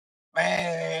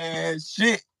Man,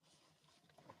 shit.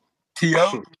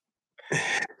 T.O.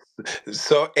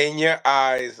 So, in your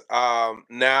eyes,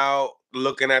 now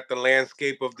looking at the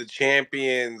landscape of the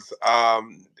champions,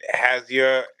 has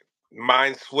your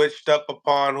mind switched up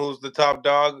upon who's the top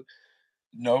dog?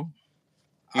 No.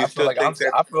 You still think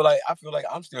that? I feel like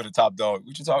I'm still the top dog.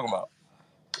 What you talking about?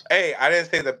 Hey, I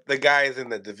didn't say the guys in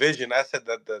the division. I said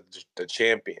that the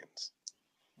champions.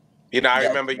 You know, I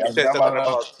remember you said something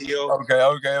about Teal.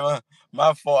 Okay,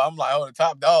 my fault. I'm like, the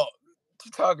top dog. What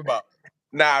you talking about?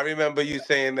 Nah, I remember you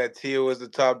saying that Teal was the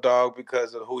top dog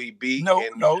because of who he beat. No.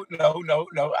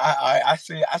 I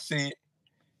see it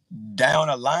down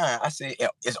the line. I see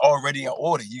it's already in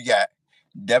order. You got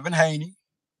Devin Haney,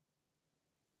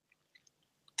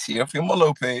 Teofimo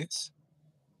Lopez.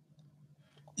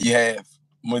 You have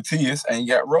Matias, and you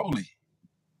got Rolly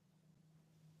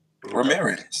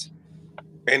Ramirez.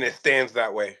 And it stands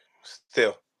that way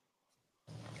still.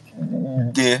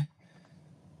 Yeah.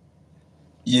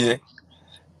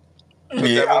 So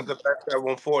Devin's the best at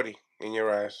 140 in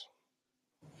your eyes.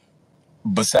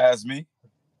 Besides me?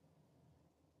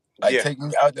 Take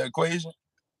me out the equation?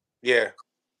 Yeah.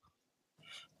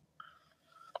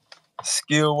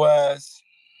 Skill-wise,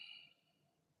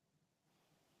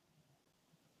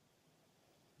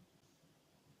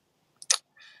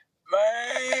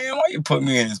 man, why you put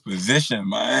me in this position,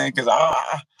 man? Because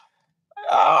I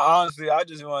honestly, I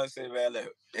just want to say, man,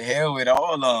 look, the hell with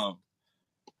all of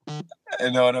them.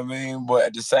 You know what I mean? But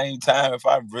at the same time, if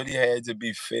I really had to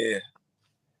be fair,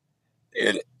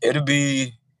 it'll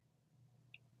be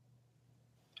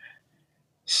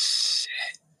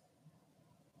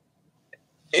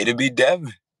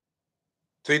Devin.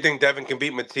 So you think Devin can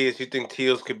beat Matias? You think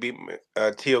Teal could beat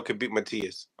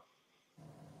Matias?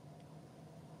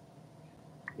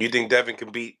 You think Devin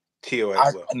can beat Teal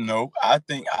as well? No, I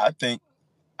think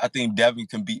Devin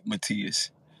can beat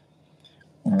Matias.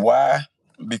 Why?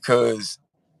 Because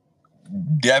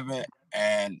Devin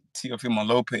and Teofimo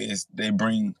Lopez, they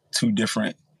bring two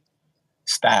different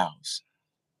styles.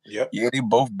 Yep. Yeah, they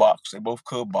both box. They both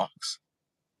could box.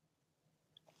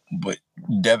 But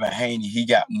Devin Haney, he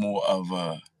got more of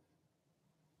a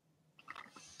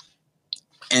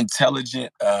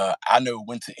intelligent, I know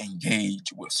when to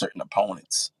engage with certain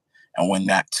opponents and when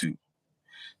not to.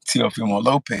 Teofimo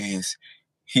Lopez,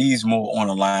 he's more on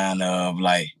the line of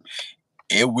like,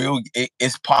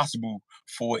 it's possible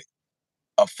for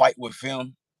a fight with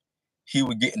him, he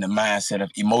would get in the mindset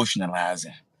of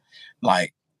emotionalizing.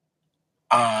 Like,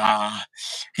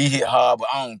 he hit hard, but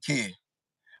I don't care.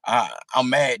 I'm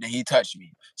mad that he touched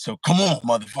me. So come on,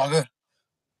 motherfucker.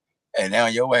 And now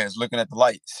your ass looking at the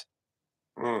lights.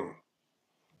 Don't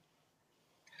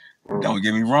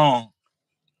get me wrong.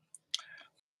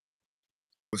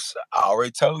 I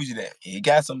already told you that. He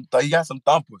got some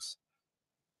thumpers.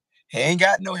 He ain't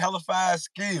got no hellified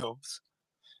skills,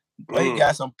 but he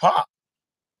got some pop.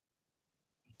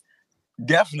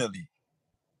 Definitely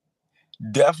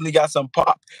got some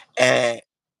pop. And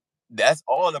that's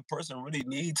all a person really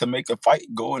needs to make a fight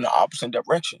go in the opposite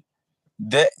direction.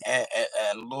 That and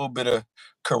a little bit of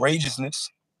courageousness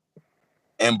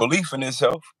and belief in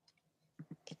himself.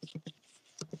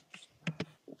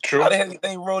 True. How the hell you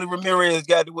think Rolly Ramirez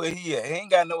got to where he at? He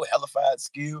ain't got no hellified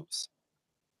skills.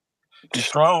 He's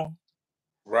strong.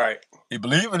 Right. He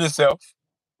believe in himself.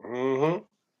 Mm-hmm.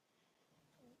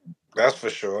 That's for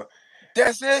sure.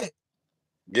 That's it.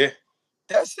 Yeah.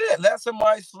 That's it. Let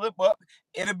somebody slip up.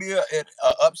 It'll be a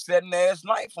upsetting ass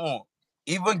night for him.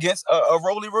 Even against a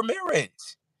Rolly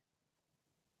Ramirez.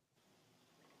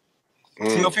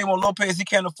 Teofimo Lopez, he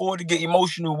can't afford to get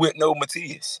emotional with no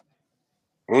Matias.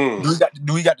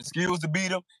 Do he got the skills to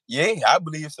beat him? Yeah, I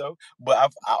believe so.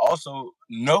 But I also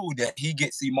know that he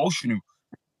gets emotional.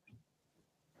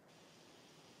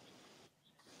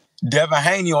 Devin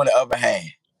Haney, on the other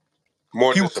hand,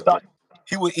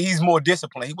 he's more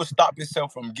disciplined. He would stop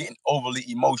himself from getting overly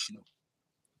emotional.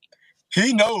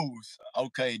 He knows,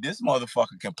 okay, this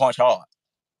motherfucker can punch hard.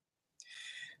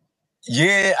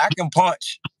 Yeah, I can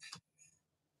punch,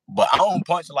 but I don't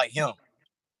punch like him.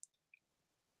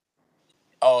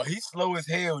 Oh, he's slow as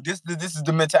hell. This is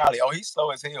the mentality. Oh, he's slow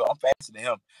as hell. I'm faster than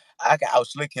him. I can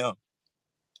outslick him.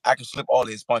 I can slip all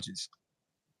his punches.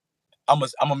 I'm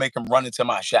gonna make him run into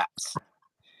my shots.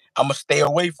 I'm gonna stay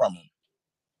away from him.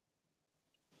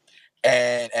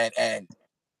 And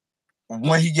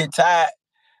when he get tired,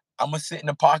 I'm gonna sit in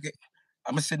the pocket.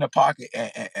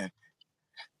 And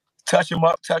touch him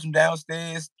up, touch him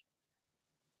downstairs.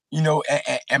 You know,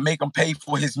 and make him pay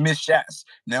for his missed shots.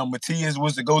 Now, Matias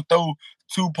was to go throw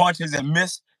 2 punches and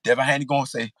miss. Devin Haney gonna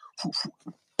say,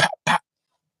 pop, pop.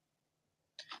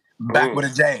 Back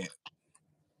with a jab.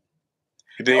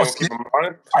 You think you'll keep him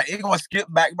honest? Right, he gonna skip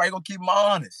back. Right, gonna keep him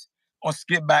honest. Gonna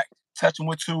skip back, touch him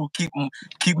with two, keep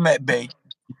him at bay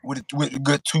with a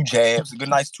good two jabs, a good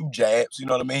nice two jabs. You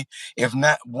know what I mean? If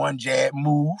not, one jab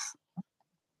move.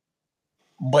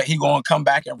 But he gonna come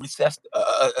back and assess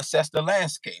the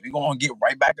landscape. He gonna get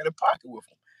right back in the pocket with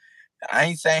him. I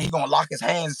ain't saying he gonna lock his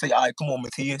hands and say, "All right, come on,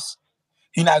 Matthias."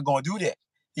 He not gonna do that.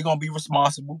 He gonna be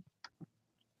responsible.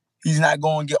 He's not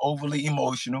gonna get overly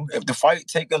emotional. If the fight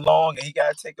taking long and he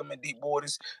gotta take him in deep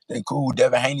waters, then cool.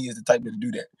 Devin Haney is the type to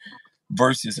do that.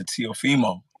 Versus a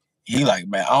Teofimo, he like,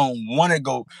 man, I don't want it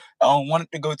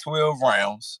to go 12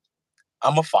 rounds.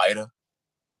 I'm a fighter.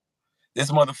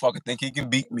 This motherfucker think he can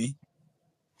beat me.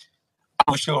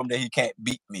 I'm gonna show him that he can't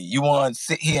beat me. You want to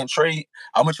sit here and trade?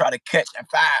 I'm gonna try to catch and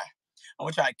fire. I'm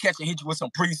gonna try to catch and hit you with some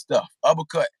pretty stuff.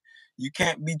 Uppercut. You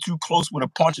can't be too close with a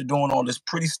puncher doing all this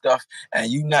pretty stuff and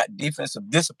you not defensive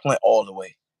discipline all the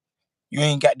way. You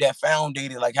ain't got that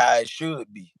founded like how it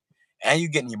should be. And you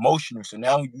getting emotional. So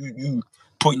now you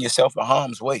putting yourself in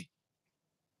harm's way.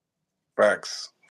 Facts.